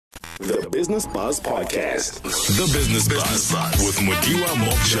The Business Buzz Podcast. The Business Buzz with Mudiwa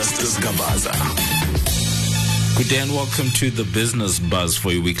Mob Justice Gabaza. Good day and welcome to the Business Buzz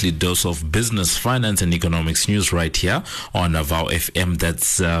for your weekly dose of business, finance and economics news right here on VOW FM.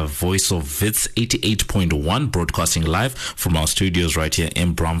 That's Voice of Wits 88.1, broadcasting live from our studios right here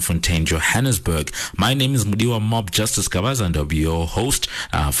in Braamfontein, Johannesburg. My name is Mudiwa Mob Justice Gabaza and I'll be your host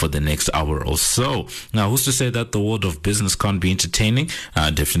for the next hour or so. Now, who's to say that the world of business can't be entertaining?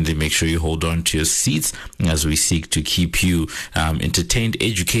 Definitely make sure you hold on to your seats as we seek to keep you entertained,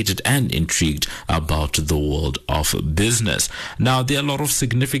 educated and intrigued about the world of business. Now, there are a lot of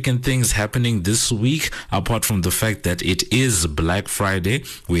significant things happening this week, apart from the fact that it is Black Friday.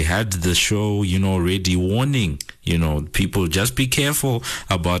 We had the show, already warning, people just be careful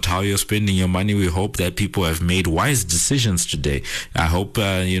about how you're spending your money. We hope that people have made wise decisions today. I hope,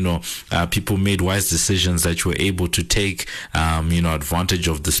 people made wise decisions, that you were able to take, advantage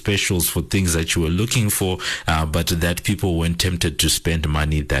of the specials for things that you were looking for, but that people weren't tempted to spend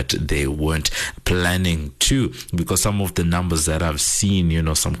money that they weren't planning to, because some of the numbers that I've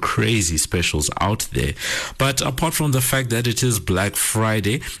seen, some crazy specials out there. But apart from the fact that it is Black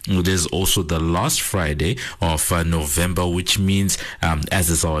Friday, it is also the last Friday of November, which means, as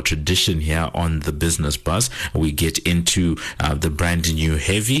is our tradition here on the Business Buzz, we get into the brand new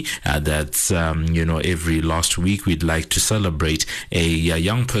heavy. That's, every last week we'd like to celebrate a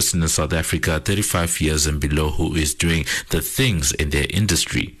young person in South Africa, 35 years and below, who is doing the things in their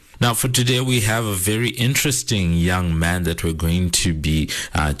industry. Now, for today, we have a very interesting young man that we're going to be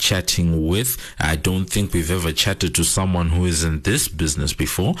chatting with. I don't think we've ever chatted to someone who is in this business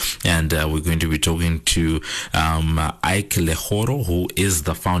before. And we're going to be talking to Ike Lehoro, who is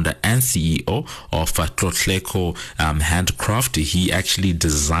the founder and CEO of Tlotleko Handcraft. He actually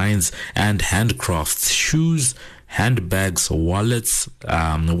designs and handcrafts shoes, handbags, wallets,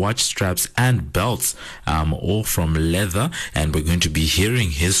 watch straps and belts, all from leather. And we're going to be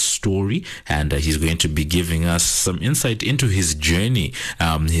hearing his story, and he's going to be giving us some insight into his journey,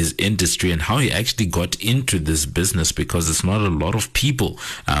 his industry, and how he actually got into this business, because it's not a lot of people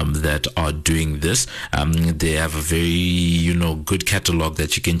that are doing this. They have a very, good catalog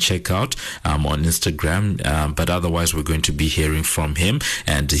that you can check out on Instagram, but otherwise we're going to be hearing from him,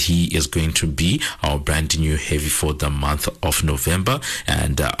 and he is going to be our brand new heavy for the month of November,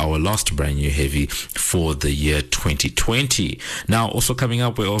 and our last brand new heavy for the year 2020. Now, also coming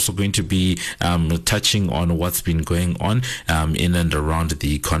up, we're also going to be touching on what's been going on in and around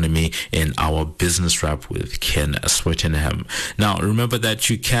the economy in our business wrap with Ken Swettenham. Now, remember that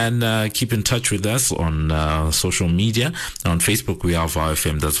you can keep in touch with us on social media. On Facebook, we have VOW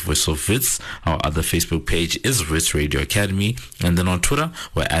FM, that's Voice of Wits. Our other Facebook page is Wits Radio Academy, and then on Twitter,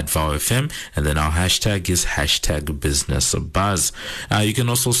 we're at VOW FM, and then our hashtag is hashtag Business Buzz. You can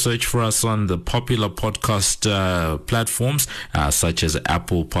also search for us on the popular podcast platforms such as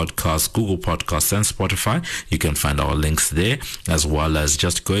Apple Podcasts, Google Podcasts, and Spotify. You can find our links there, as well as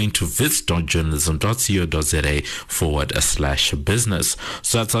just going to wits.journalism.co.za/business.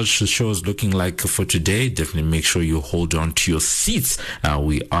 So that's how the show is looking like for today. Definitely make sure you hold on to your seats.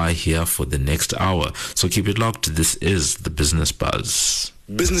 We are here for the next hour, so keep it locked. This is the Business Buzz.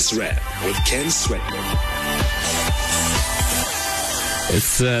 Business Wrap with Ken Swettenham.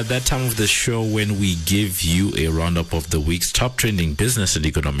 It's that time of the show when we give you a roundup of the week's top trending business and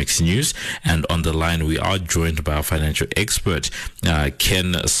economics news. And on the line, we are joined by our financial expert,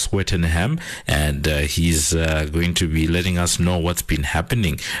 Ken Swettenham, and he's going to be letting us know what's been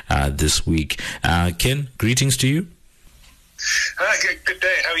happening this week. Ken, greetings to you. Good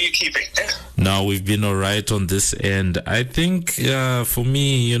day. How are you keeping? No, we've been all right on this end. I think for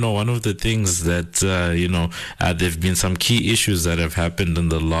me, one of the things that, there've been some key issues that have happened in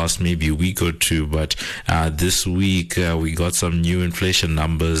the last maybe week or two. But this week, we got some new inflation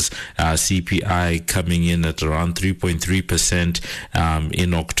numbers, CPI coming in at around 3.3%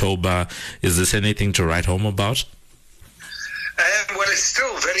 in October. Is this anything to write home about? Well, it's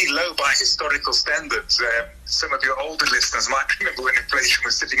still very low by historical standards. Some of your older listeners might remember when inflation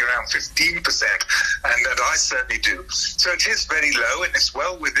was sitting around 15%, and I certainly do. So it is very low, and it's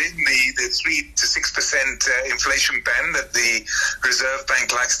well within the 3 to 6% inflation band that the Reserve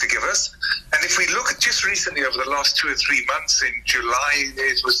Bank likes to give us. And if we look at just recently over the last 2 or 3 months, in July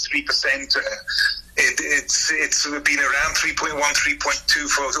it was 3%. It's been around 3.1, 3.2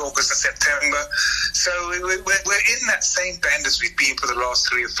 for August and September. So we're in that same band as we've been for the last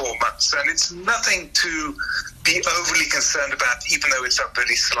 3 or 4 months. And it's nothing to be overly concerned about, even though it's up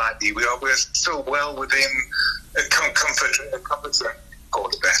very slightly. We're still well within comfort zone, call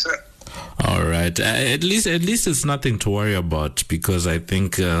it that. All right. At least it's nothing to worry about, because I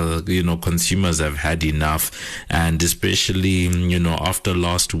think consumers have had enough, and especially after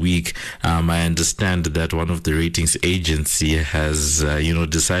last week, I understand that one of the ratings agency has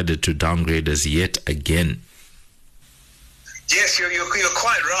decided to downgrade us yet again. Yes, you're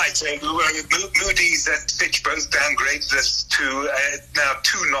quite right. Moody's and Fitch both downgraded us to now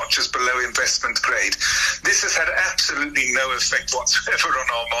 2 notches below investment grade. This has had absolutely no effect whatsoever on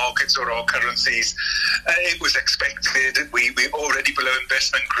our markets or our currencies. It was expected. We're already below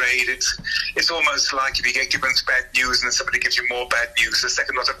investment grade. It's almost like if you get given bad news and then somebody gives you more bad news, the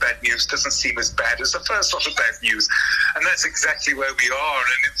second lot of bad news doesn't seem as bad as the first lot of bad news. And that's exactly where we are.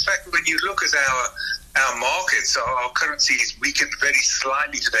 And in fact, when you look at our markets, our currencies weakened very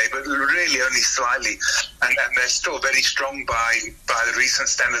slightly today, but really only slightly, and they're still very strong by the recent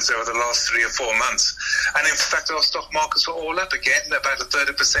standards over the last 3 or 4 months. And in fact, our stock markets were all up again, about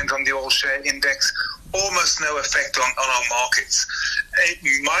 1/3% on the all-share index. Almost no effect on our markets.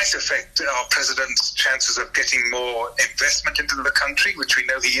 It might affect our president's chances of getting more investment into the country, which we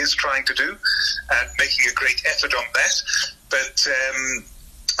know he is trying to do, and making a great effort on that. But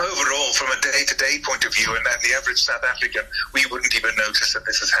overall, from a day-to-day point of view, and the average South African, we wouldn't even notice that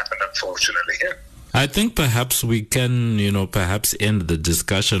this has happened, unfortunately. I think perhaps we can, perhaps end the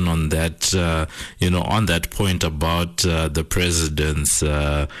discussion on that, on that point about the president's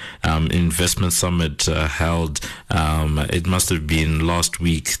investment summit held. It must have been last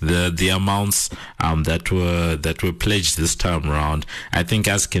week. The amounts that were pledged this time around, I think,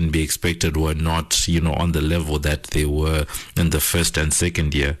 as can be expected, were not, on the level that they were in the first and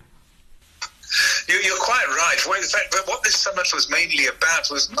second year. You're quite right. Well, in fact, what this summit was mainly about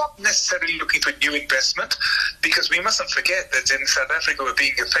was not necessarily looking for new investment, because we mustn't forget that in South Africa we're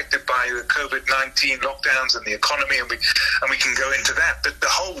being affected by the COVID-19 lockdowns and the economy, and we can go into that. But the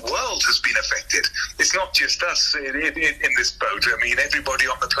whole world has been affected. It's not just us in this boat. I mean, everybody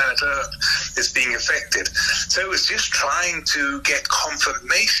on the planet Earth is being affected. So it was just trying to get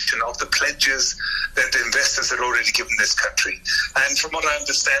confirmation of the pledges that the investors had already given this country. And from what I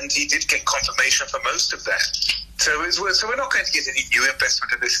understand, he did get confirmation for most of that. So we're not going to get any new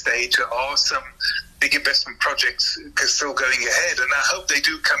investment at this stage. There are some big investment projects still going ahead, and I hope they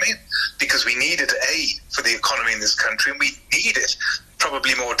do come in, because we needed aid for the economy in this country, and we need it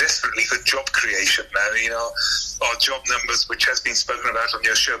probably more desperately for job creation now. Our job numbers, which has been spoken about on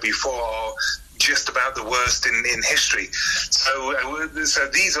your show before, are just about the worst in history. So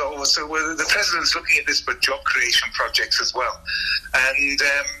these are also, the president's looking at this for job creation projects as well. And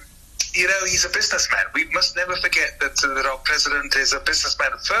he's a businessman. We must never forget that our president is a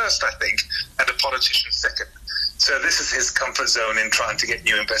businessman first, I think, and a politician second. So this is his comfort zone in trying to get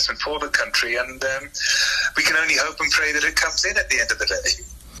new investment for the country, and we can only hope and pray that it comes in at the end of the day.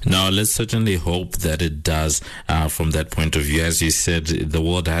 Now, let's certainly hope that it does from that point of view. As you said, the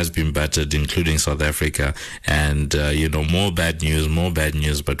world has been battered, including South Africa, and, more bad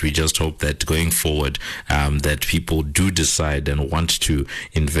news, but we just hope that going forward, that people do decide and want to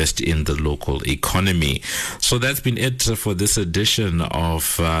invest in the local economy. So that's been it for this edition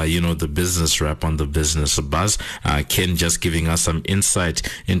of, the Business Wrap on the Business Buzz. Ken just giving us some insight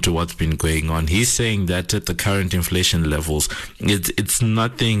into what's been going on. He's saying that at the current inflation levels, it's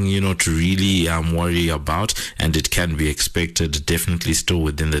nothing to really worry about, and it can be expected definitely still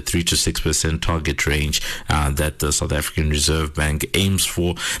within the 3 to 6% target range that the South African Reserve Bank aims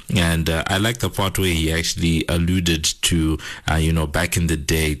for. And I like the part where he actually alluded to back in the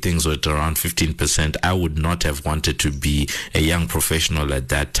day things were at around 15%. I would not have wanted to be a young professional at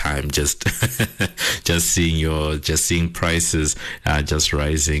that time, just seeing prices just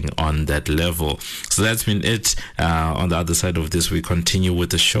rising on that level. So that's been it. On the other side of this, we continue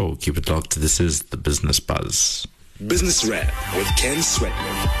with the show. Keep it locked. This is the Business Buzz. Business Wrap with Ken Swetman.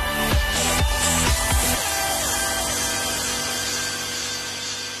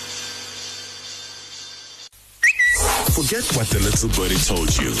 Forget what the little birdie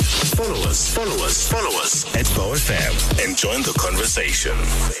told you. Follow us at VOFM and join the conversation.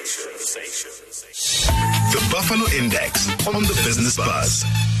 The Buffalo Index on the Business Buzz.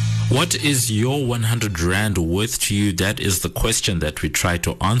 What is your 100 Rand worth to you? That is the question that we try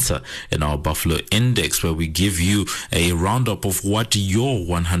to answer in our Buffalo Index, where we give you a roundup of what your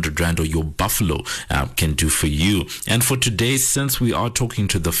 100 Rand or your Buffalo can do for you. And for today, since we are talking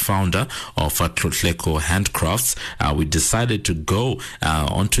to the founder of Tlotleko Handcrafts, we decided to go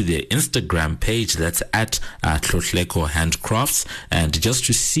onto their Instagram page. That's at Tlotleko Handcrafts, and just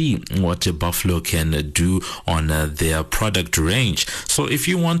to see what a Buffalo can do on their product range. So if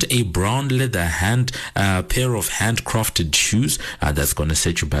you want a a brown leather pair of handcrafted shoes that's going to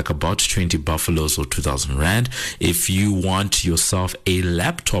set you back about 20 buffaloes or 2,000 rand. If you want yourself a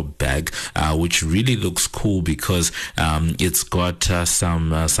laptop bag, which really looks cool because it's got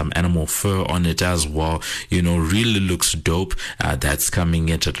some animal fur on it as well, really looks dope. That's coming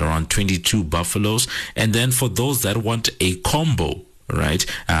in at around 22 buffaloes. And then for those that want a combo, right,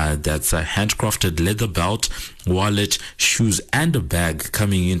 that's a handcrafted leather belt, wallet, shoes, and a bag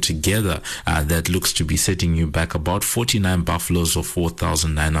coming in together, that looks to be setting you back about 49 buffaloes or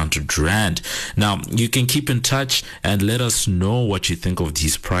 4,900 rand. Now, you can keep in touch and let us know what you think of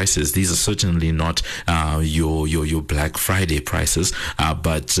these prices. These are certainly not your Black Friday prices,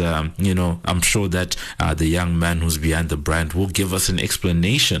 but I'm sure that the young man who's behind the brand will give us an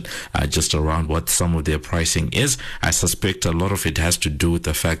explanation just around what some of their pricing is. I suspect a lot of it has to do with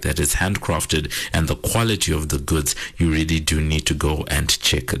the fact that it's handcrafted and the quality of the goods. You really do need to go and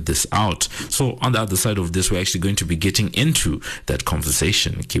check this out. So on the other side of this, we're actually going to be getting into that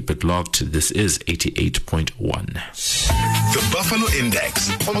conversation. Keep it locked. This is 88.1. The Buffalo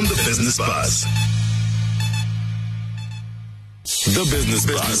Index on the Business Buzz. The Business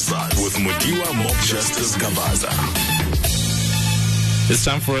Buzz with Mudiwa Mob Justice Gabaza. It's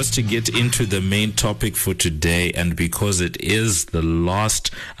time for us to get into the main topic for today, and because it is the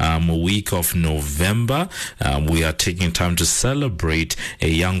last week of November, we are taking time to celebrate a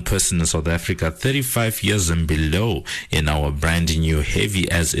young person in South Africa, 35 years and below, in our brand new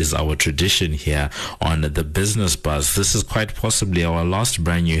heavy, as is our tradition here on the Business Buzz. This is quite possibly our last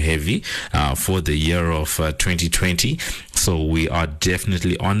brand new heavy for the year of 2020. So we are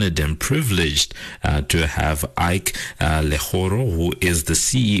definitely honored and privileged to have Ike Lehoro, who is the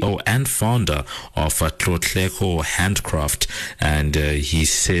CEO and founder of Tlotleko Handcraft. And he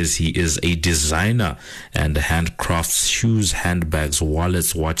says he is a designer and handcrafts shoes, handbags,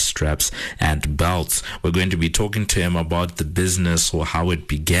 wallets, watch straps, and belts. We're going to be talking to him about the business, or how it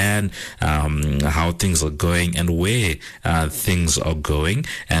began, how things are going, and where things are going,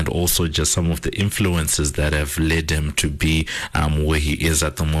 and also just some of the influences that have led him to be where he is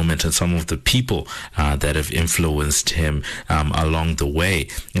at the moment, and some of the people that have influenced him along the way.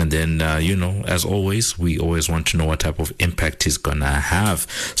 And then, as always, we always want to know what type of impact he's gonna have.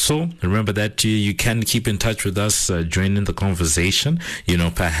 So remember that you can keep in touch with us, join in the conversation.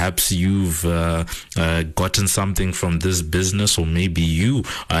 Perhaps you've gotten something from this business, or maybe you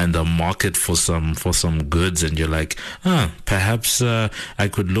are in the market for some goods, and you're like, perhaps I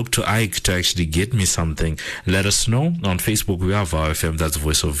could look to Ike to actually get me something. Let us know. On Facebook, we have VOW FM, that's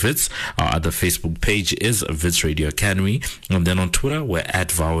Voice of Wits. Our other Facebook page is Wits Radio Academy. And then on Twitter, we're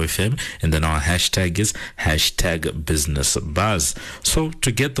at VOW FM. And then our hashtag is #BusinessBuzz. So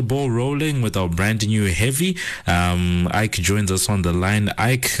to get the ball rolling with our brand new heavy, Ike joins us on the line.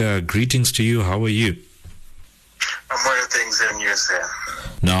 Ike, greetings to you. How are you? I'm well, thanks, and you, sir?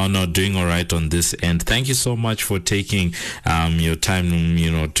 No, doing all right on this end. Thank you so much for taking your time,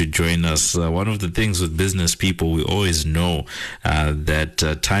 to join us. One of the things with business people, we always know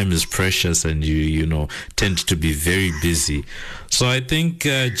that time is precious, and you tend to be very busy. So I think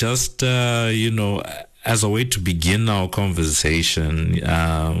just as a way to begin our conversation,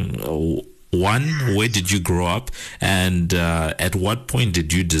 one, where did you grow up, and at what point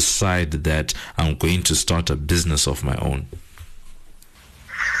did you decide that I'm going to start a business of my own?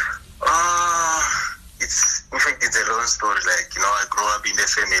 It's a long story. I grew up in a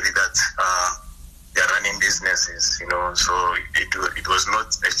family that they're running businesses, so it was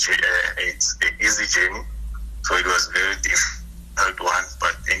not it's an easy journey. So it was very difficult one,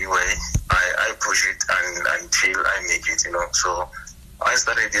 but anyway, I push it until I make it, So I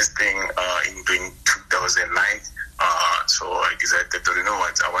started this thing in 2009. So I decided that,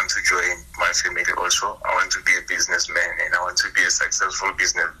 I want to join my family also. I want to be a businessman, and I want to be a successful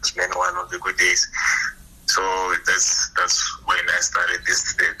businessman one of the good days. So that's when I started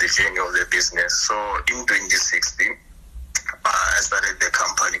the journey of the business. So in 2016, I started the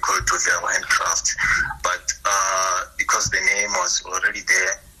company called Tlotleko Handcraft. But because the name was already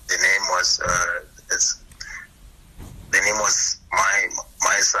there, the name was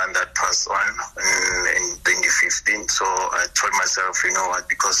my son that passed on in 2015. So I told myself,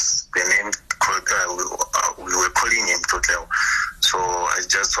 because the name called, we were calling him Tlotleko. So I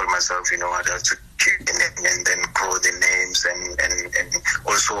just told myself, I have to keep the name and then grow the names and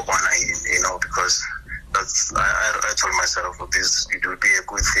also honor him, because that's I told myself this, it would be a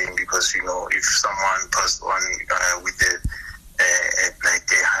good thing, because if someone passed on with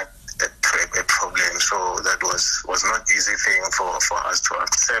a problem, so that was not easy thing for us to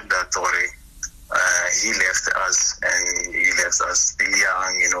accept that, or he left us, and he left us still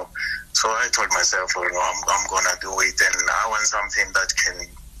young, So I told myself, I'm gonna do it, and I want something that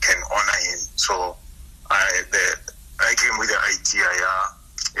can honor him. So I came with the idea,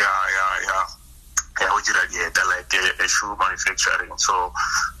 like a shoe manufacturing. So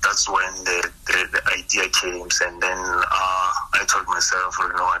that's when the idea came, and then I told myself,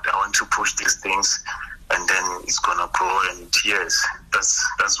 I want to push these things, and then it's gonna grow. And yes,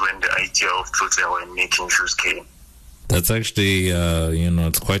 that's when the idea of Tlotlewa and making shoes came. That's actually,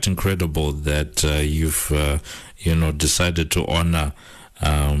 it's quite incredible that you've, decided to honor,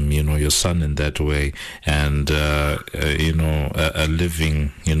 your son in that way, and a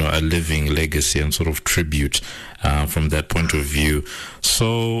living legacy and sort of tribute from that point of view.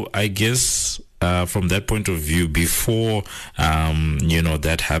 So I guess from that point of view, before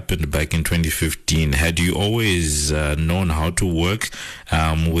that happened back in 2015, had you always known how to work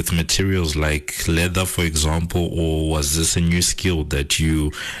with materials like leather, for example, or was this a new skill that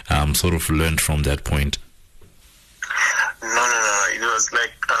you sort of learned from that point? No. It was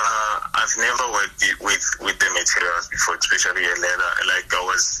like I've never worked with the materials before, especially a leather. Like I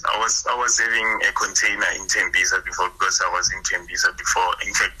was having a container in Tembisa before, because I was in Tembisa before.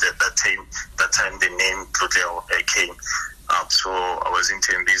 In fact, that time the name Tlotlewa came up. So I was in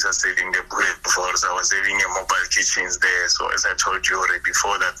Tembisa selling the bread before. So I was having a mobile kitchens there. So as I told you already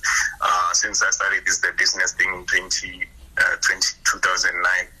before that, since I started the business thing in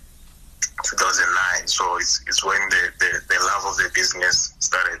 2009. So it's when the love of the business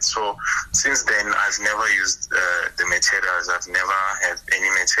started. So since then, I've never used the materials. I've never had any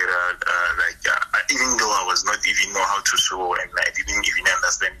material even though I was not even know how to sew, and I didn't even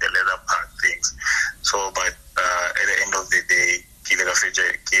understand the leather part things. So, but at the end of the day,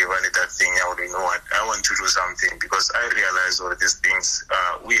 that thing, I want to do something, because I realize all these things.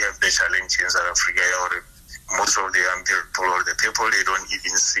 We have the challenge in South Africa. Most of the young people, or the people, they don't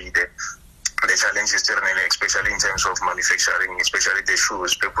even see the challenges, especially in terms of manufacturing, especially the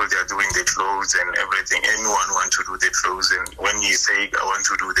shoes. People, they are doing the clothes and everything. Anyone want to do the clothes, and when you say I want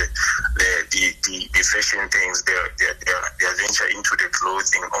to do the fashion things, they venture into the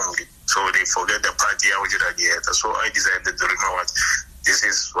clothing only. So they forget the part here. So I decided to this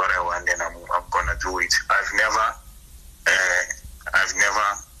is what I want, and I'm gonna do it. I've never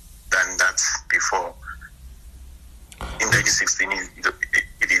done that before. In 2016, it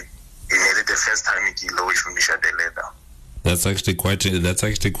made it the first time he launched the leather. That's actually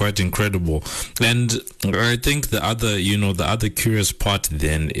quite incredible. And I think the other curious part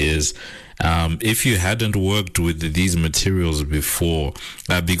then is, if you hadn't worked with these materials before,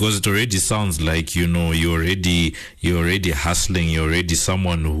 because it already sounds like you're already hustling, you're already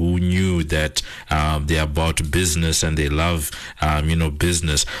someone who knew that they're about business and they love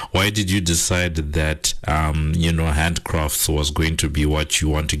business. Why did you decide that handcrafts was going to be what you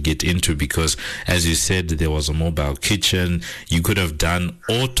want to get into? Because as you said, there was a mobile kitchen. You could have done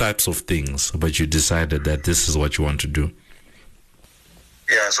all types of things, but you decided that this is what you want to do.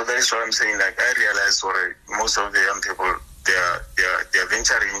 Yeah, so that is what I'm saying. Like, I realized most of the young people, they're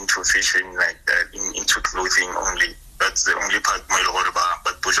venturing into fashion, into clothing only. That's the only part, but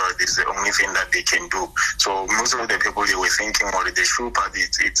is the only thing that they can do. So most of the people, they were thinking, the shoe part,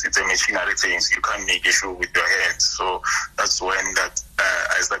 it's a machinery thing. So you can't make a shoe with your hands. So that's when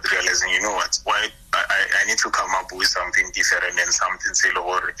I started realizing, why I need to come up with something different and something it's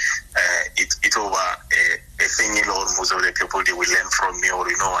over a thing. Most of the people, they will learn from me, or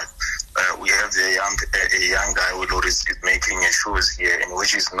we have a young guy who is making a shoes here, and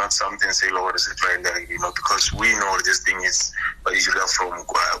which is not something because we know this thing is usually from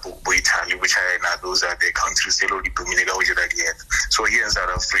Italy, which those are the countries. So here in South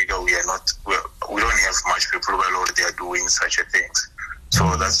Africa, we don't have much people who they are doing such a things.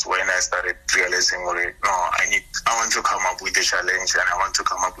 So that's when I started realizing, I want to come up with a challenge, and I want to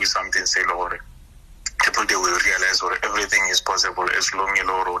come up with something people, they will realize everything is possible as long as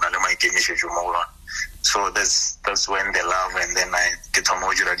so that's when the love, and then I get to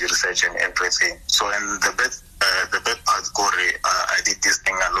research and everything. So, and the bad part, I did this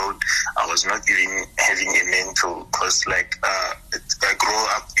thing alone. I was not even having a mentor, because I grew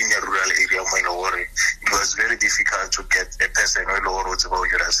up in a rural area. It was very difficult to get a person who knows about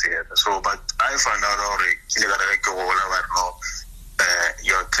So, but I found out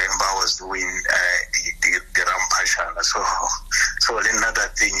your Klemba was doing the Rampashana. So another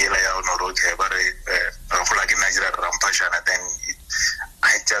thing, Rampashana, then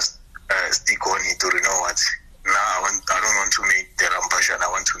I just stick on it to I don't want to make the Rampashan. I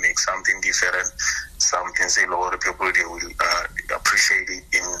want to make something different, something say Lord people they will appreciate it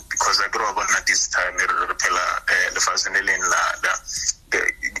because I grew up on at this time the fascinating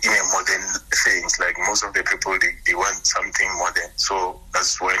in a modern things like most of the people they want something modern. So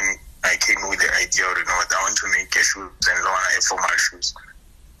that's when I came with the idea of I want to make shoes and learn formal shoes.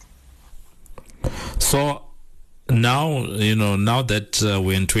 So now, now that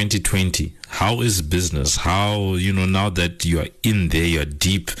we're in 2020, how is business? How, now that you are in there, you're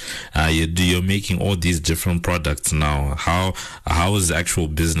deep, you're making all these different products now. How is the actual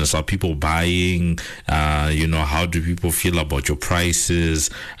business? Are people buying? How do people feel about your prices?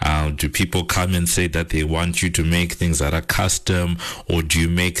 Do people come and say that they want you to make things that are custom, or do you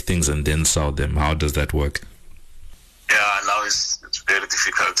make things and then sell them? How does that work? Yeah, now it's a very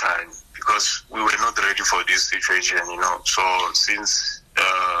difficult time, because we were not ready for this situation, So since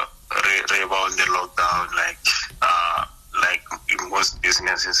about the lockdown, like in most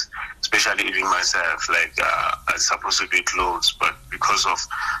businesses, especially even myself, I'm supposed to be closed, but because of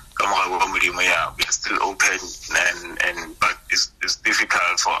we are still open, but it's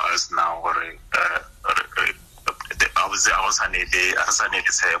difficult for us now. I was unable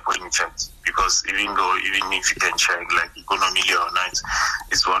to say because even if you can check economy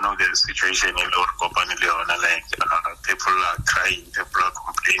it's one of the situations in Lord people are crying, people are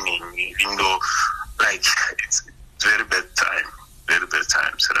complaining, even though it's very bad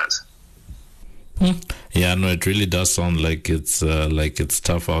time, Siras. Yeah, no, it really does sound like it's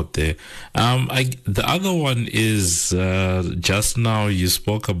tough out there. The other one is just now you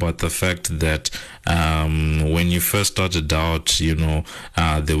spoke about the fact that when you first started out,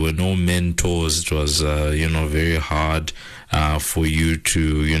 there were no mentors. It was very hard for you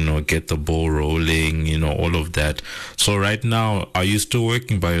to get the ball rolling, all of that. So right now, are you still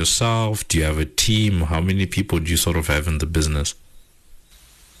working by yourself? Do you have a team? How many people do you sort of have in the business?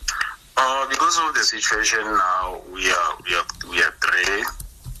 Because of the situation now, we are three.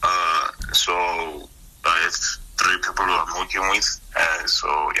 So I have 3 people who I'm working with.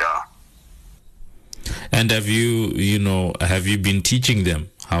 So yeah. And have you been teaching them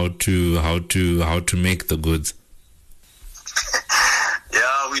how to make the goods?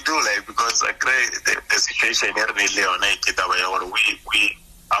 Yeah, we do, because the situation here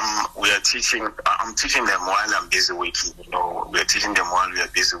we are teaching. I'm teaching them while I'm busy working. We are teaching them while we are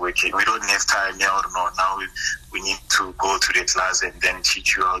busy working. We don't have time now. Now we need to go to the class and then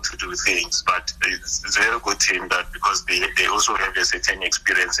teach you how to do things. But it's a very good thing that because they also have a certain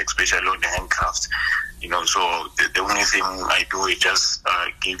experience, especially on the handcraft. So the only thing I do is just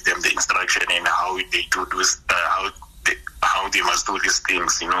give them the instruction and how they do this, how they must do these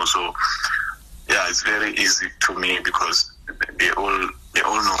things. So yeah, it's very easy to me because they all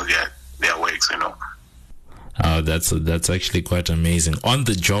know their works, That's actually quite amazing. On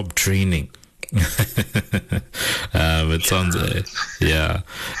the job training. It sounds yeah.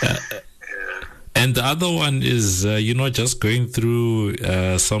 And the other one is just going through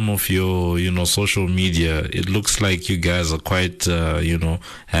some of your social media. It looks like you guys are quite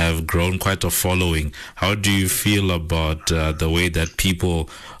have grown quite a following. How do you feel about the way that people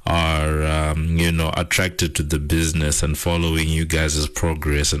are attracted to the business and following you guys'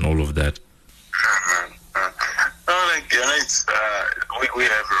 progress and all of that? We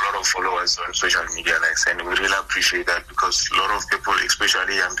have a lot of followers on social media, and we really appreciate that because a lot of people,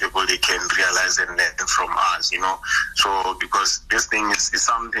 especially young people, they can realize and learn from us, So because this thing is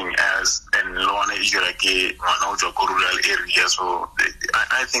something else, and Lona is like one of the rural area, so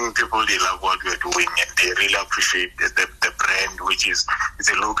I think people they love what we're doing and they really appreciate the brand, which is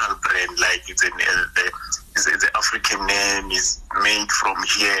a local brand, the African name is made from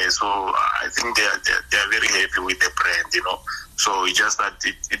here, so I think they are very happy with the brand, So it's just that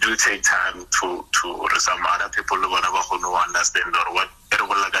it will take time to some other people who understand or what the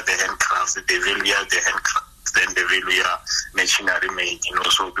handcrafts, the value the handcrafts, then the value machinery made,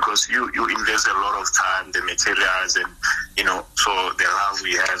 So because you invest a lot of time, the materials, and so the love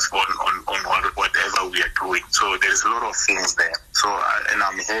we have on whatever we are doing. So there's a lot of things there. So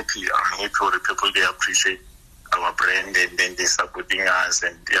I'm happy for the people, they appreciate our brand and then they're supporting us,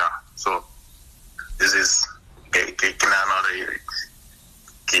 and yeah. So this is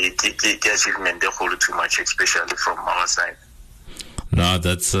achievement too much, especially from our side. No,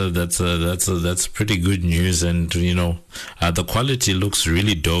 that's pretty good news, and the quality looks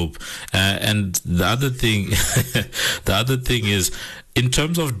really dope. And the other thing is, in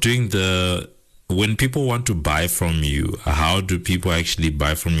terms of doing the when people want to buy from you, how do people actually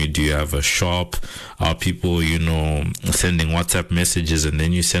buy from you? Do you have a shop? Are people, sending WhatsApp messages and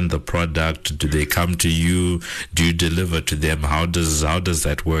then you send the product? Do they come to you? Do you deliver to them? How does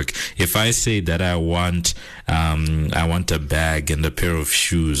that work? If I say that I want a bag and a pair of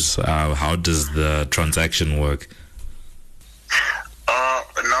shoes, how does the transaction work?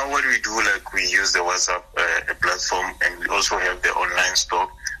 Now what we do, like we use the WhatsApp platform, and we also have the online store.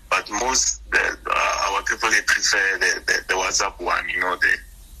 But most our people, they prefer the WhatsApp one.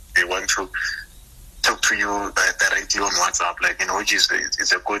 They want to talk to you directly on WhatsApp, which is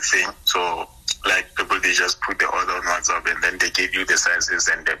it's a good thing. So like people, they just put the order on WhatsApp and then they give you the sizes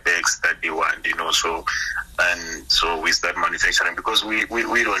and the bags that they want. So we start manufacturing because we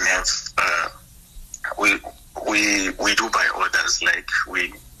don't have we do by orders. Like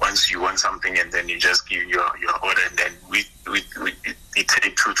once you want something and then you just give your order, and then it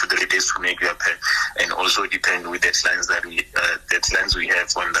take 2 to 3 days to make your pack, and also depend with the clients we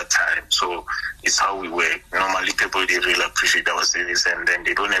have on that time. So it's how we work. Normally people, they really appreciate our service and then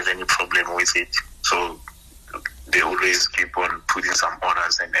they don't have any problem with it. So they always keep on putting some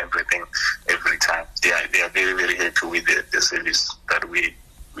orders and everything every time. They are very, very happy with the service that we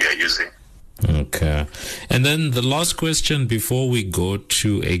are using. Okay. And then the last question before we go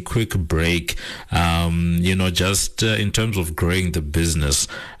to a quick break, just in terms of growing the business,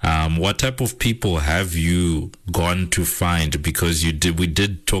 what type of people have you gone to find? Because we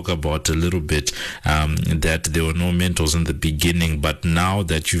did talk about a little bit that there were no mentors in the beginning, but now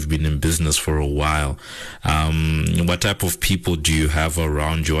that you've been in business for a while, what type of people do you have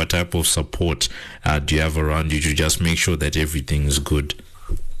around you? What type of support do you have around you to just make sure that everything is good?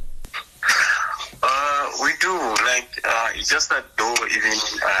 We do, it's just that though even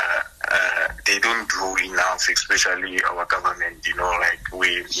they don't do enough, especially our government.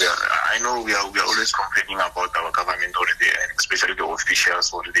 I know we are always complaining about our government already, and especially the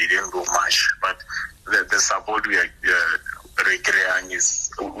officials already. They didn't do much, but the support we are getting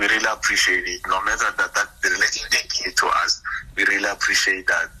we really appreciate it. No matter that the relation they give to us, we really appreciate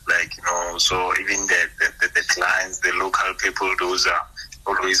that. So even the clients, the local people, those are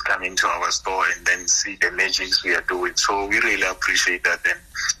always come into our store and then see the magics we are doing. So we really appreciate that, and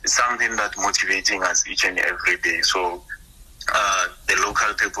it's something that motivating us each and every day. So the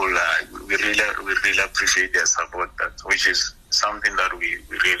local people, we really appreciate their support, which is something that we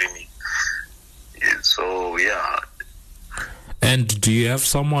really need. So yeah. And do you have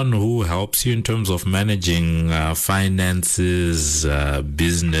someone who helps you in terms of managing finances,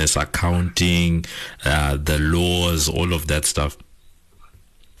 business, accounting, the laws, all of that stuff?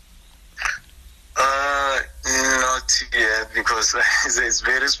 Not yet, because it's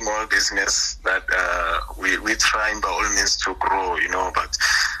very small business that we're trying by all means to grow, but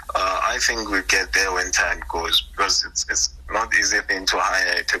I think we'll get there when time goes, because it's not easy thing to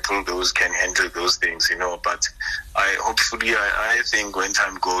hire people those can handle those things, but I think when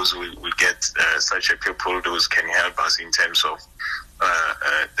time goes we'll get such a people those can help us in terms of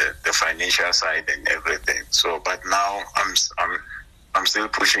the financial side and everything. So but now I'm still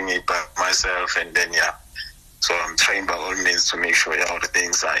pushing it by myself, and then so I'm trying by all means to make sure all the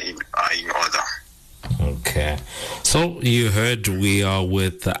things are in order. Okay. So you heard we are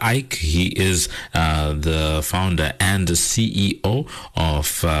with Ike. He is the founder and the CEO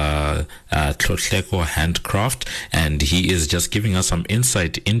of Tlotleko Handcraft, and he is just giving us some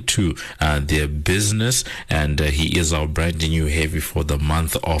insight into their business, and he is our brand new heavy for the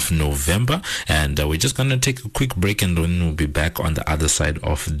month of November. And we're just going to take a quick break, and then we'll be back on the other side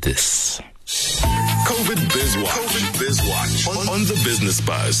of this. COVID Biz Watch on the Business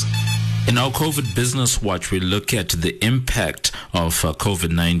Buzz. In our COVID Business Watch, we look at the impact of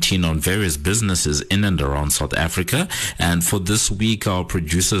COVID-19 on various businesses in and around South Africa. And for this week, our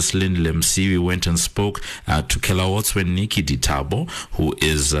producer, Slim Lemsi, we went and spoke to Kelawotswe Nikki Ditabo, who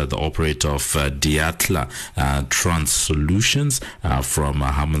is the operator of Diatla Trans Solutions from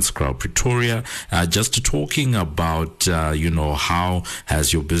Hammanskraal, Pretoria, just talking about, how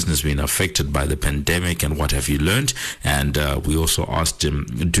has your business been affected by the pandemic and what have you learned? And we also asked him,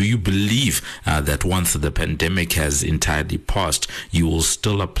 do you believe that once the pandemic has entirely passed, you will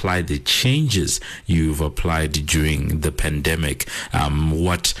still apply the changes you've applied during the pandemic?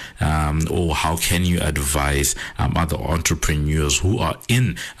 Or how can you advise other entrepreneurs who are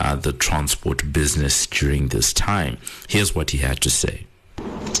in the transport business during this time? Here's what he had to say.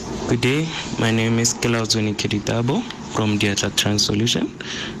 Good day, my name is Kelawotswe Ditabo from Diatla Trans Solution.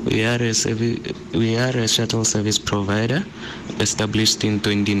 We are a shuttle service provider established in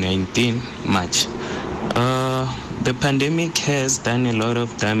 2019 March. The pandemic has done a lot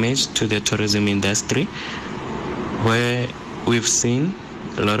of damage to the tourism industry, where we've seen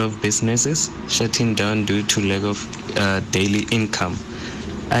a lot of businesses shutting down due to lack of daily income.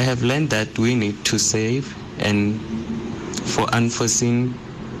 I have learned that we need to save and for unforeseen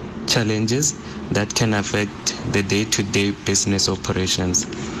challenges that can affect the day-to-day business operations.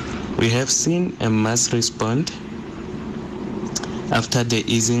 We have seen a mass response after the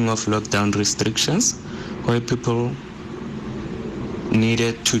easing of lockdown restrictions, where people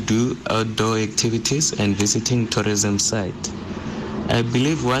needed to do outdoor activities and visiting tourism sites. I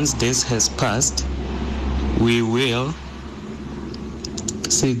believe once this has passed, we will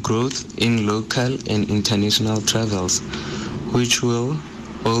see growth in local and international travels, which will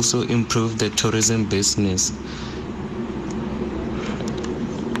also improve the tourism business.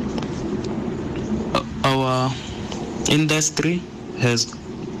 Our industry has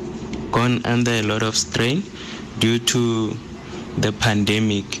gone under a lot of strain due to the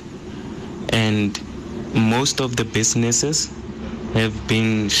pandemic, and most of the businesses have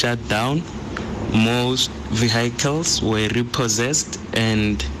been shut down. Most vehicles were repossessed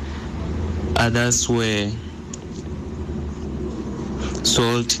and others were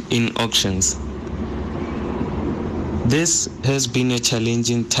sold in auctions. This has been a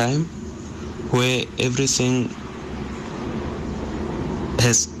challenging time where everything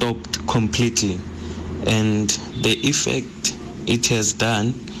has stopped completely, and the effect it has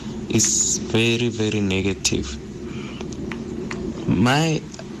done is very, very negative. My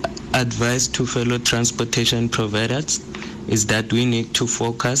advice to fellow transportation providers is that we need to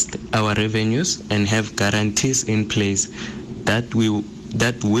forecast our revenues and have guarantees in place that will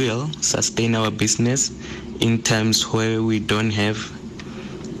sustain our business in times where we don't have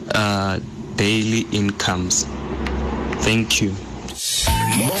daily incomes. Thank you.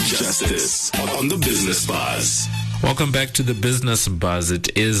 Mob Justice on the Business Buzz. Welcome back to the Business Buzz.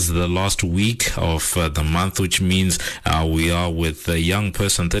 It is the last week of the month, which means we are with a young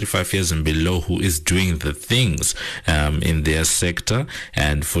person, 35 years and below, who is doing the things in their sector.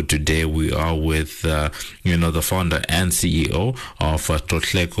 And for today, we are with, the founder and CEO of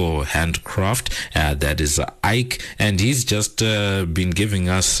Totleko Handcraft, that is Ike. And he's just been giving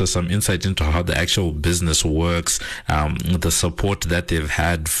us some insight into how the actual business works, the support that they've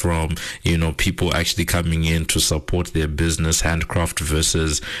had from, people actually coming in to support their business, handcraft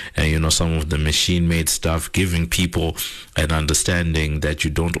versus some of the machine made stuff, giving people an understanding that you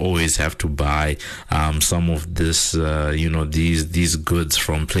don't always have to buy some of this these goods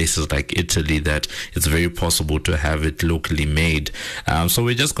from places like Italy, that it's very possible to have it locally made. So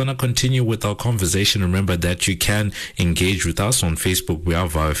we're just going to continue with our conversation. Remember that you can engage with us on Facebook. We are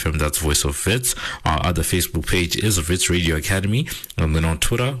VOW FM, that's Voice of Wits. Our other Facebook page is Wits Radio Academy, and then on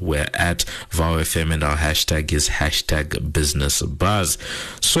Twitter we're at VOW FM, and our hashtag is #BusinessBuzz.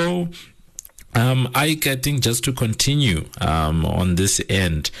 So I think just to continue on this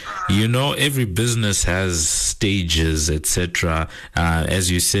end, every business has stages, etc. As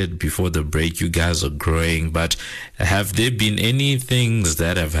you said before the break, you guys are growing, but have there been any things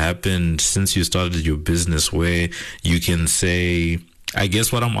that have happened since you started your business where you can say, I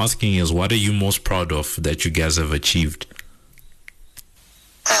guess what I'm asking is, what are you most proud of that you guys have achieved?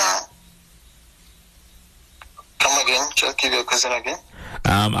 Come again, just give your question again.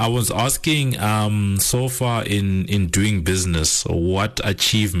 I was asking, so far in doing business, what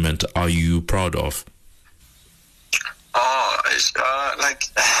achievement are you proud of?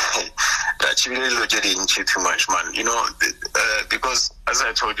 That's really getting too much, man. Because as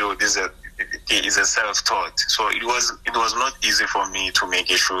I told you, this is a self-taught. So it was not easy for me to make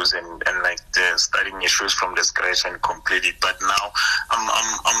issues and starting issues from the scratch and complete it. But now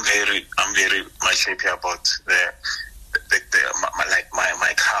I'm very much happy about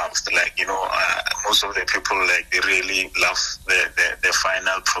my crafts. Most of the people they really love the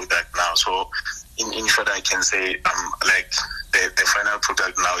final product now. So in short, I can say the final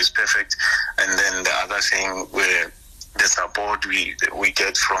product now is perfect. And then the other thing where the support we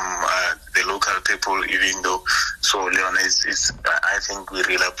get from the local people, even though Leon is I think we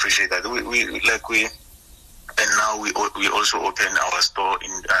really appreciate that. And now we also open our store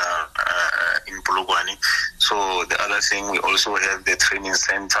in Polokwane. So the other thing, we also have the training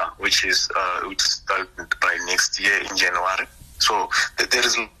center, which started by next year in January. So there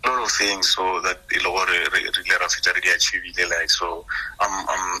is a lot of things. So that really achieved. So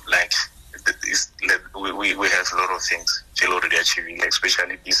we have a lot of things already achieving,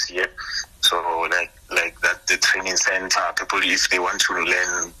 especially this year. So that the training center, people if they want to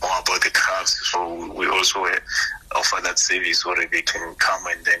learn more about the crafts, so we also offer that service, or they can come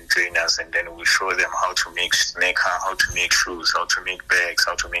and then join us, and then we show them how to make sneaker, how to make shoes, how to make bags,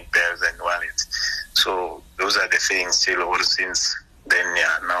 how to make bags and wallets. So those are the things still over since then.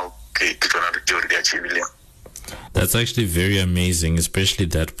 Now that's actually very amazing, especially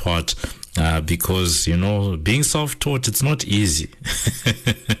that part, because being self-taught, it's not easy.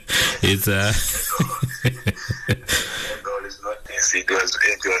 It's it was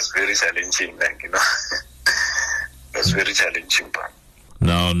very challenging, it was very challenging.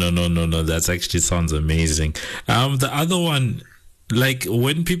 No, that actually sounds amazing. The other one, like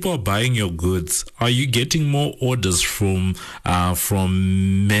when people are buying your goods, are you getting more orders from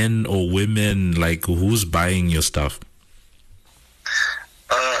men or women? Like who's buying your stuff?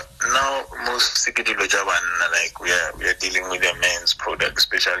 Now most like we are dealing with the men's product,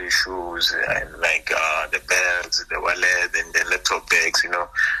 especially shoes and like the bags, the wallet, and the laptop bags.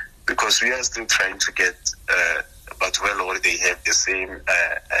 Because we are still trying to get, but or they have the same,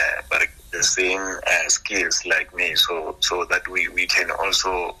 skills like me, so that we can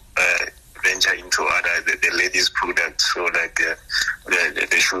also venture into other the ladies' products, so like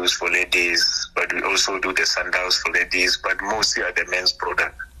the shoes for ladies, but we also do the sandals for ladies, but mostly are the men's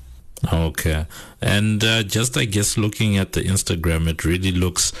product. Okay, and just I guess looking at the Instagram, it really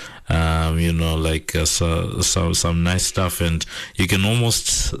looks, like some nice stuff, and you can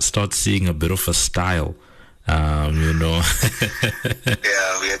almost start seeing a bit of a style. Yeah, we are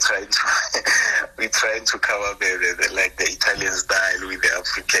trying to cover the Italian style with the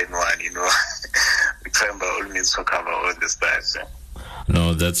African one. We try by all means to cover all the styles. Yeah.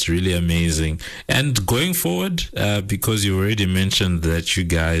 No, that's really amazing. And going forward, because you already mentioned that you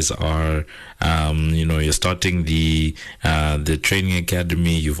guys are, you're starting the training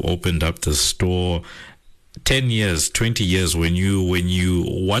academy, you've opened up the store. 10 years, 20 years,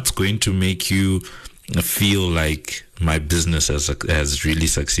 what's going to make you feel like my business has really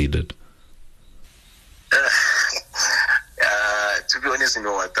succeeded? To be honest,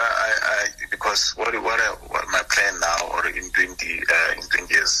 because what my plan now, or in 20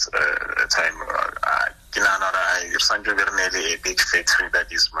 years time, a big factory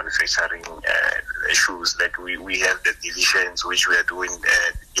that is manufacturing shoes. Like we have the divisions which we are doing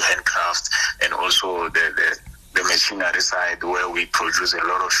handcraft, and also the machinery side where we produce a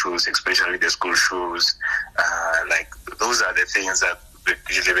lot of shoes, especially the school shoes. Like those are the things that in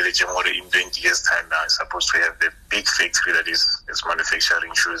 20 years time now is supposed to have the big factory that is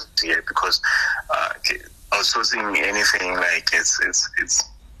manufacturing shoes here, because outsourcing anything like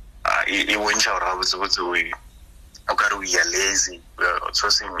we are lazy.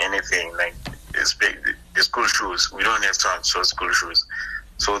 Outsourcing anything like the school shoes, we don't have to outsource school shoes.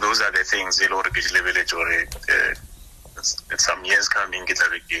 So those are the things some years coming, it's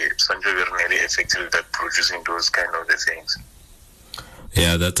very effective at producing those kind of the things.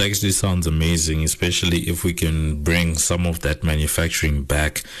 Yeah, that actually sounds amazing, especially if we can bring some of that manufacturing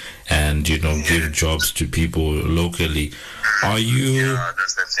back and, give jobs to people locally. Are you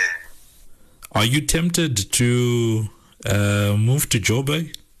that's the thing. Are you tempted to move to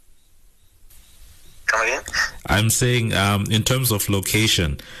Joburg? Come again? I'm saying, in terms of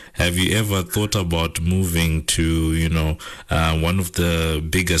location, have you ever thought about moving to, one of the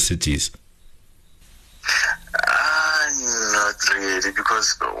bigger cities? Not really,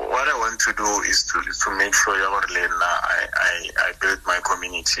 because what I want to do is to make sure I build my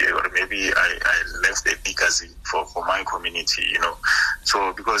community, or maybe I left a legacy for my community,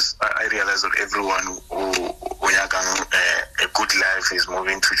 So because I realize that everyone who a good life is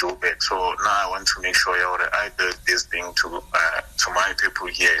moving to Joburg. So now I want to make sure I build this thing to my people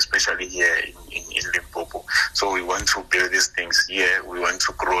here, especially here in Limpopo. So we want to build these things here. We want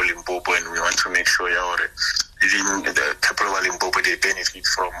to grow Limpopo, and we want to make sure even the people of Limpopo, they benefit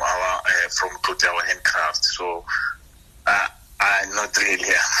from our handcraft. So I'm not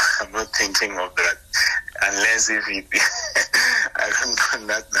thinking of that, unless if I don't know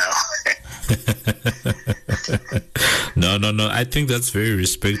that now. No. I think that's very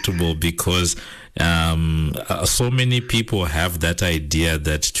respectable, because so many people have that idea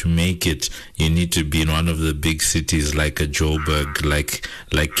that to make it, you need to be in one of the big cities like a Joburg,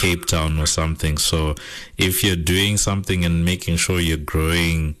 like Cape Town or something. So if you're doing something and making sure you're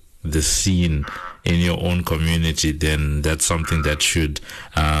growing the scene in your own community, then that's something that should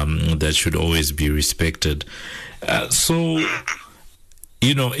always be respected. So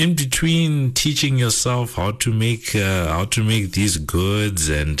in between teaching yourself how to make these goods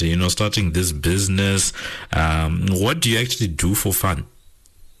and starting this business, what do you actually do for fun?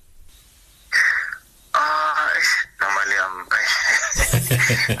 Normally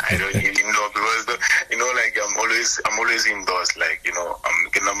I don't even know, because I'm always indoors, like, you know,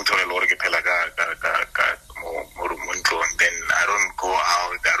 then I don't go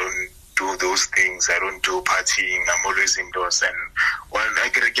out, I don't do those things, I don't do partying, I'm always indoors. And when I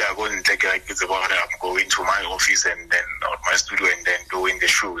go and take it's about I'm going to my office and then or my studio and then doing the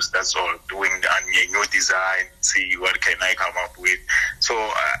shoes. That's all. Doing the new design, see what can I come up with. So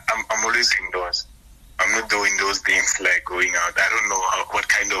I'm always indoors. I'm not doing those things like going out. I don't know what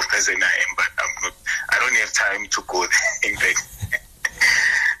kind of person I am, but I don't have time to go there. In fact,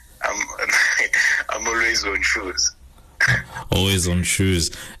 I'm always on shoes. Always on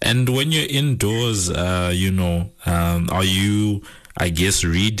shoes. And when you're indoors, are you, I guess,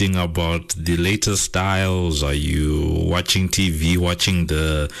 reading about the latest styles? Are you watching TV, watching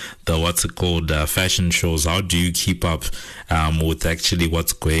the what's it called, fashion shows? How do you keep up with actually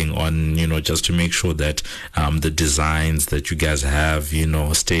what's going on, just to make sure that the designs that you guys have,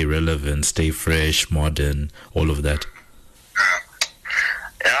 stay relevant, stay fresh, modern, all of that?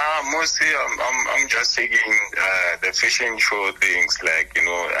 Yeah, mostly I'm just taking the fashion show things, like,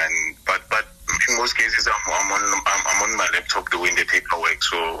 and but in most cases I'm on my laptop doing the paperwork,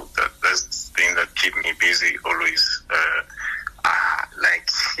 so that's the thing that keep me busy always.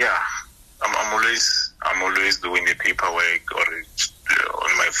 I'm always doing the paperwork or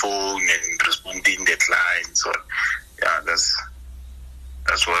on my phone and responding the clients. Or that's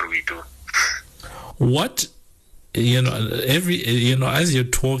what we do. What? As you're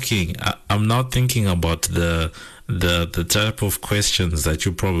talking, I'm now thinking about the type of questions that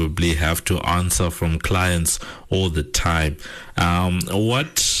you probably have to answer from clients all the time.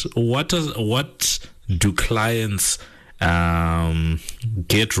 What do clients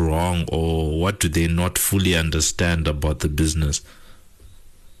get wrong, or what do they not fully understand about the business?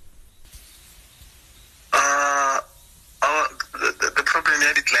 The problem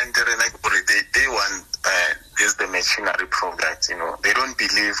is that they want is the machinery product. They don't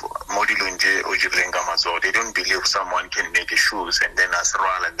believe they don't believe someone can make a shoes and then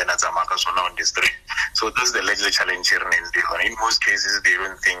asral and then on the street. So that's the larger challenge here in most cases. They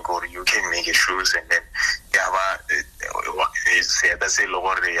don't think or you can make a shoes and then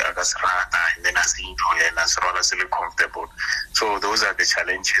and then comfortable. So those are the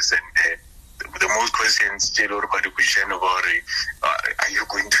challenges, and the most questions about are you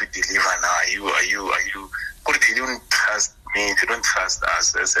going to deliver now? Are you they don't trust me, they don't trust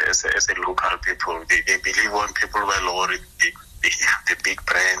us as a local people. They believe on people well, or they have the big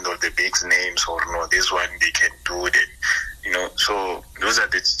brand or the big names, or no, this one they can do it. So those are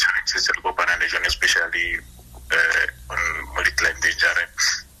the challenges that go Banana, especially on Multiclan Danger.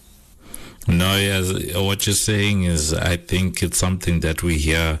 No, yes, what you're saying is, I think it's something that we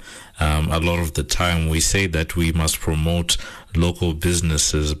hear a lot of the time. We say that we must promote local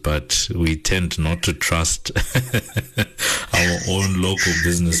businesses, but we tend not to trust our own local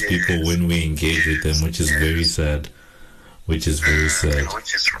business people when we engage with them, which is very sad. Which is very sad. And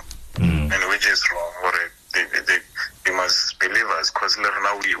which is wrong. And which is wrong. They must believe us, because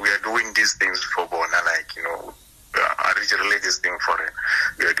now we are doing these things for Bona, I relate this thing for them.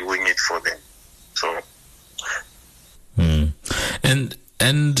 We are doing it for them. So.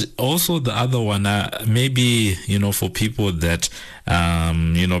 And also the other one, maybe, for people that,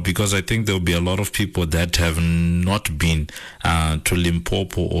 because I think there'll be a lot of people that have not been to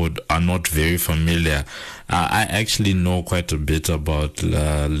Limpopo or are not very familiar. I actually know quite a bit about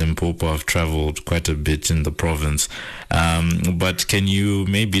Limpopo. I've traveled quite a bit in the province. But can you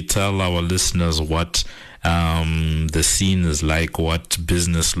maybe tell our listeners what the scene is like, what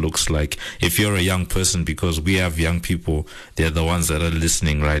business looks like, if you're a young person, because we have young people, they're the ones that are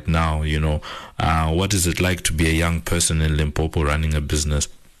listening right now, what is it like to be a young person in Limpopo running a business?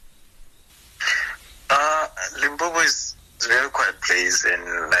 Limpopo is a very quiet place, and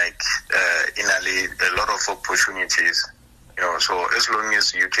in a lot of opportunities. So as long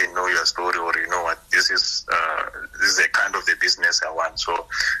as you can know your story, or you know what this is the kind of the business I want. So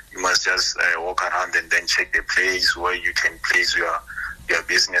you must just walk around and then check the place where you can place your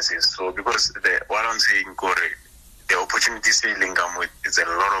businesses. So because what I'm saying, the opportunities in Lingam with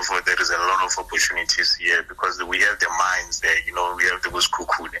there is a lot of opportunities here, because we have the mines there. We have the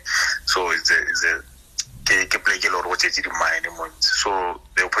Wuskukune. So it's a so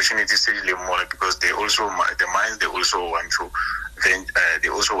the opportunity is really more, because the mines they also want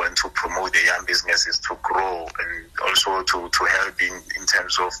to promote the young businesses to grow, and also to help in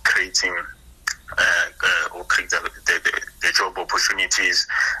terms of creating or create the job opportunities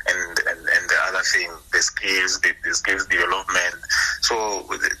and the other thing, the skills development. So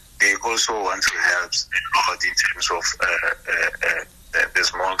they also want to help a lot in terms of the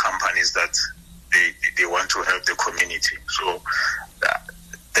small companies that they they want to help the community. So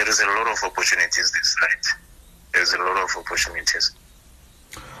there is a lot of opportunities this side. There's a lot of opportunities.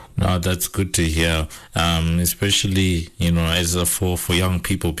 No, that's good to hear, especially, as for young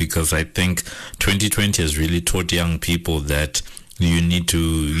people, because I think 2020 has really taught young people that you need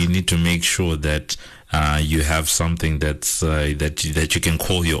to make sure that you have something that's that you can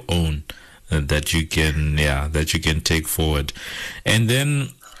call your own, that you can take forward. And then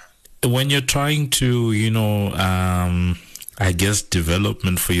when you're trying to, I guess,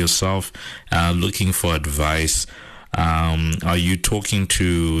 development for yourself, looking for advice, are you talking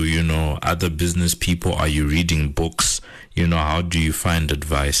to, other business people? Are you reading books? How do you find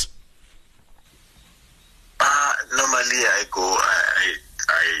advice? Normally I go, I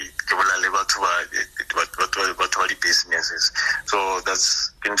the businesses. So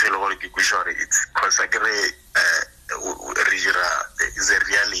that's it's because is a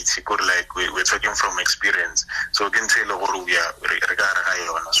reality, like we're talking from experience. So we can tell we are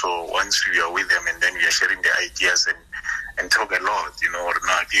so once we are with them and then we are sharing the ideas and talk a lot, or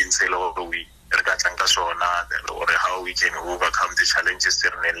not again say or how we can overcome the challenges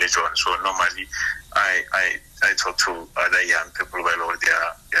later on. So normally I talk to other young people while they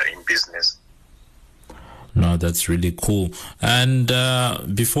are in business. No, that's really cool. And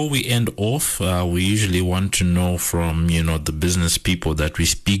before we end off, we usually want to know from, the business people that we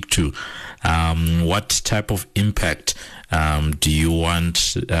speak to, what type of impact do you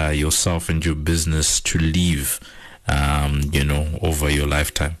want yourself and your business to leave, over your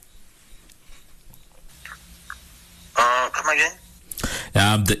lifetime? Come again?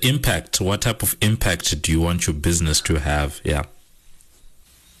 The impact. What type of impact do you want your business to have? Yeah.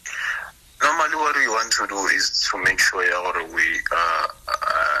 Normally, what we want to do is to make sure I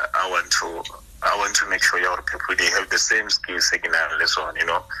want to make sure our people they have the same skills again and lesson.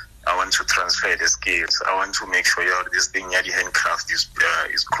 I want to transfer the skills. I want to make sure this thing, the handcraft is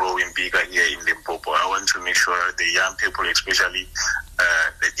growing bigger here in Limpopo. I want to make sure the young people, especially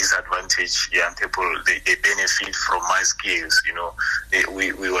the disadvantaged young people, they benefit from my skills.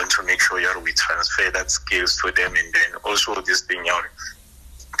 We want to make sure we transfer that skills to them, and then also this thing,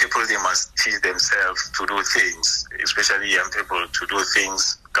 people, they must teach themselves to do things, especially young people, to do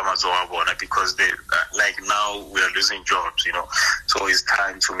things because they like now we are losing jobs, so it's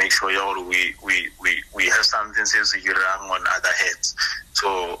time to make sure we have something on other heads.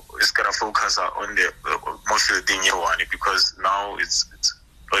 So it's gonna focus on the most of the thing you want, because now it's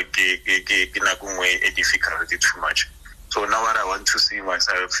like a difficulty too much. So now what I want to see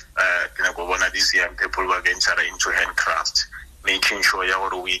myself, one of these young people who are getting into handcraft, making sure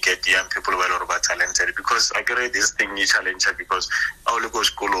we get young people who are talented, because I get this thing challenge because I will go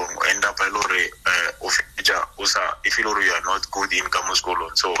school end up if you are not good in school,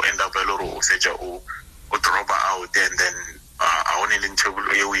 so end up or drop out, and then I only interview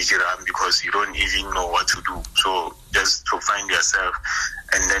because you don't even know what to do. So just to find yourself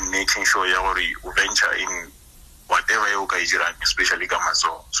and then making sure you venture in whatever you guys are, especially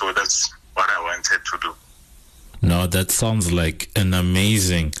Gamazo. So that's what I wanted to do. No, that sounds like an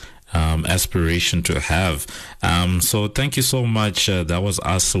amazing aspiration to have. So thank you so much. That was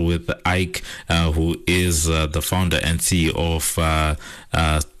us with Ike, who is the founder and CEO of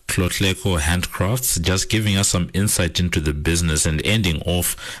Tlotleko Handcrafts, just giving us some insight into the business and ending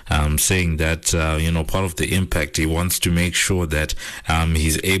off saying that, part of the impact, he wants to make sure that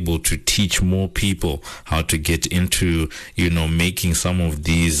he's able to teach more people how to get into, making some of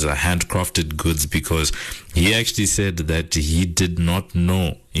these handcrafted goods, because he actually said that he did not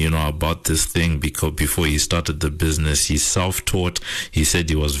know, about this thing because before he started the business. He's self-taught. He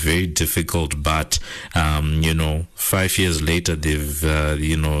said it was very difficult, but, 5 years later, they've, they're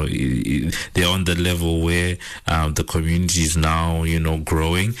on the level where the community is now,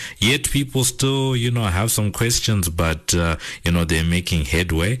 growing. Yet people still, have some questions, but, they're making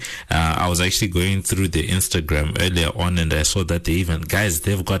headway. I was actually going through the Instagram earlier on, and I saw that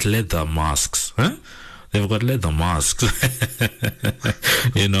they've got leather masks, huh? They've got leather masks.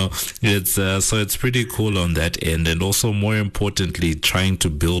 It's so it's pretty cool on that end, and also more importantly, trying to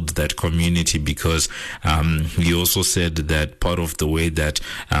build that community, because he also said that part of the way that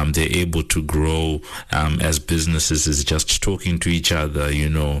they're able to grow as businesses is just talking to each other,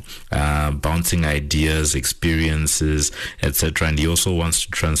 bouncing ideas, experiences, etc. And he also wants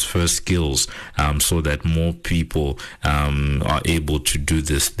to transfer skills so that more people are able to do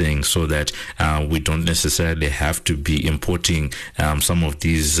this thing, so that we don't necessarily necessarily have to be importing some of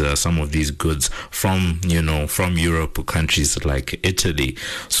these goods from Europe or countries like Italy.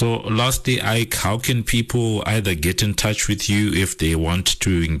 So lastly, Ike, how can people either get in touch with you if they want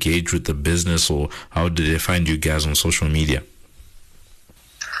to engage with the business, or how do they find you guys on social media?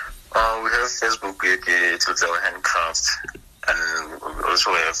 We have Facebook, it's our handcraft, and we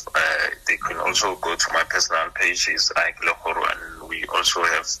also have, they can also go to my personal page, is Ike Lehoro, and we also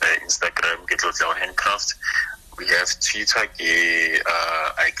have Instagram, get our handcraft. We have Twitter,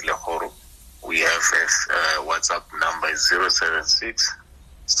 Ike Lehoro. We have WhatsApp number is 076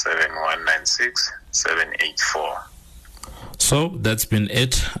 7196 784. So that's been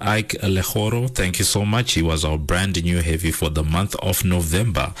it. Ike Lehoro, thank you so much. He was our brand new heavy for the month of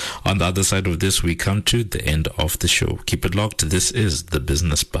November. On the other side of this, we come to the end of the show. Keep it locked. This is the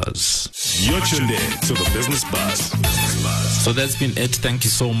Business Buzz. You're tuned in to the Business Buzz. So that's been it. Thank you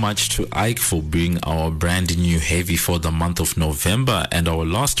so much to Ike for being our brand new heavy for the month of November and our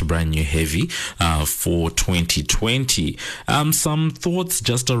last brand new heavy for 2020. Some thoughts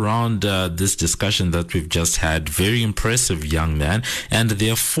just around this discussion that we've just had. Very impressive young man, and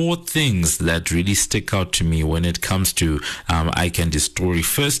there are 4 things that really stick out to me when it comes to Ike and his story.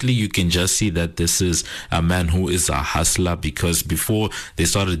 Firstly, you can just see that this is a man who is a hustler, because before they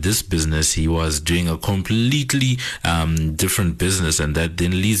started this business, he was doing a completely different business, and that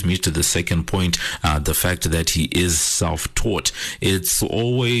then leads me to the second point, the fact that he is self-taught. It's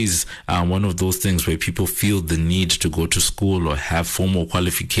always one of those things where people feel the need to go to school or have formal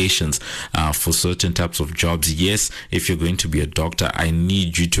qualifications for certain types of jobs. Yes, if you're going to be a doctor, I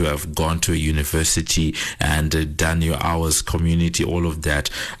need you to have gone to a university and done your hours, community, all of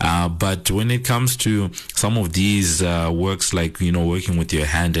that. But when it comes to some of these works, like, working with your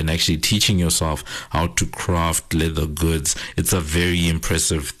hand and actually teaching yourself how to craft leather goods, it's a very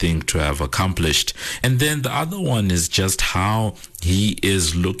impressive thing to have accomplished. And then the other one is just how he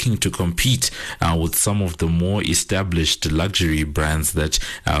is looking to compete with some of the more established luxury brands that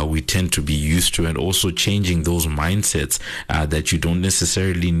we tend to be used to, and also changing those mindsets that you don't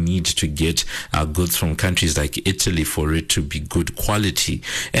necessarily need to get goods from countries like Italy for it to be good quality.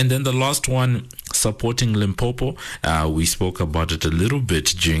 And then the last one, supporting Limpopo. We spoke about it a little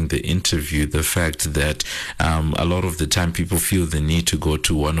bit during the interview, the fact that a lot of the time people feel the need to go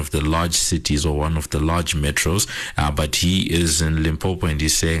to one of the large cities or one of the large metros, but he is in Limpopo and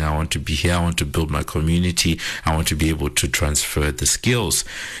he's saying, I want to be here, I want to build my community, I want to be able to transfer the skills.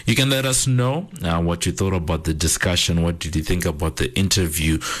 You can let us know what you thought about the discussion. What did you think about the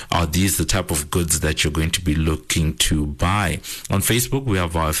interview? Are these the type of goods that you're going to be looking to buy? On Facebook, we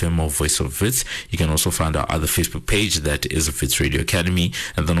have our FM Voice of Wits. You can also find our other Facebook page, that is Wits Radio Academy.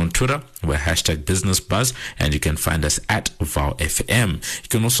 And then on Twitter, we're #BusinessBuzz, and you can find us at VowFM. You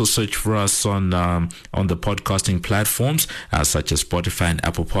can also search for us on the podcasting platforms such as Spotify and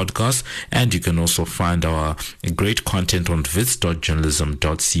Apple Podcasts. And you can also find our great content on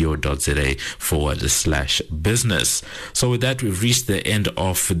wits.journalism.co.za/business. So with that, we've reached the end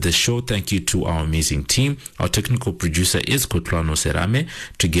of the show. Thank you to our amazing team. Our technical producer is Kotlano Serame,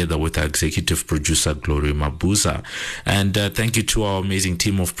 together with our executive producer Glory Mabuza. And thank you to our amazing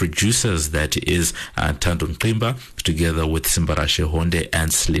team of producers, that is Tando Nklimba, together with Simbarashe Honde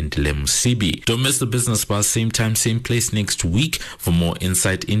and Slindile Musibi. Don't miss the Business Buzz, same time, same place next week for more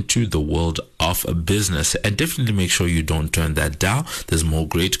insight into the world of business. And definitely make sure you don't turn that dial. There's more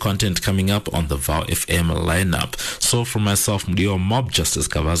great content coming up on the Vow FM lineup. So from myself, Mudiwa Mob Justice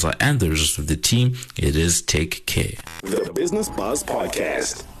Gavaza, and the rest of the team, it is take care. The Business Buzz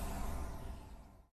Podcast.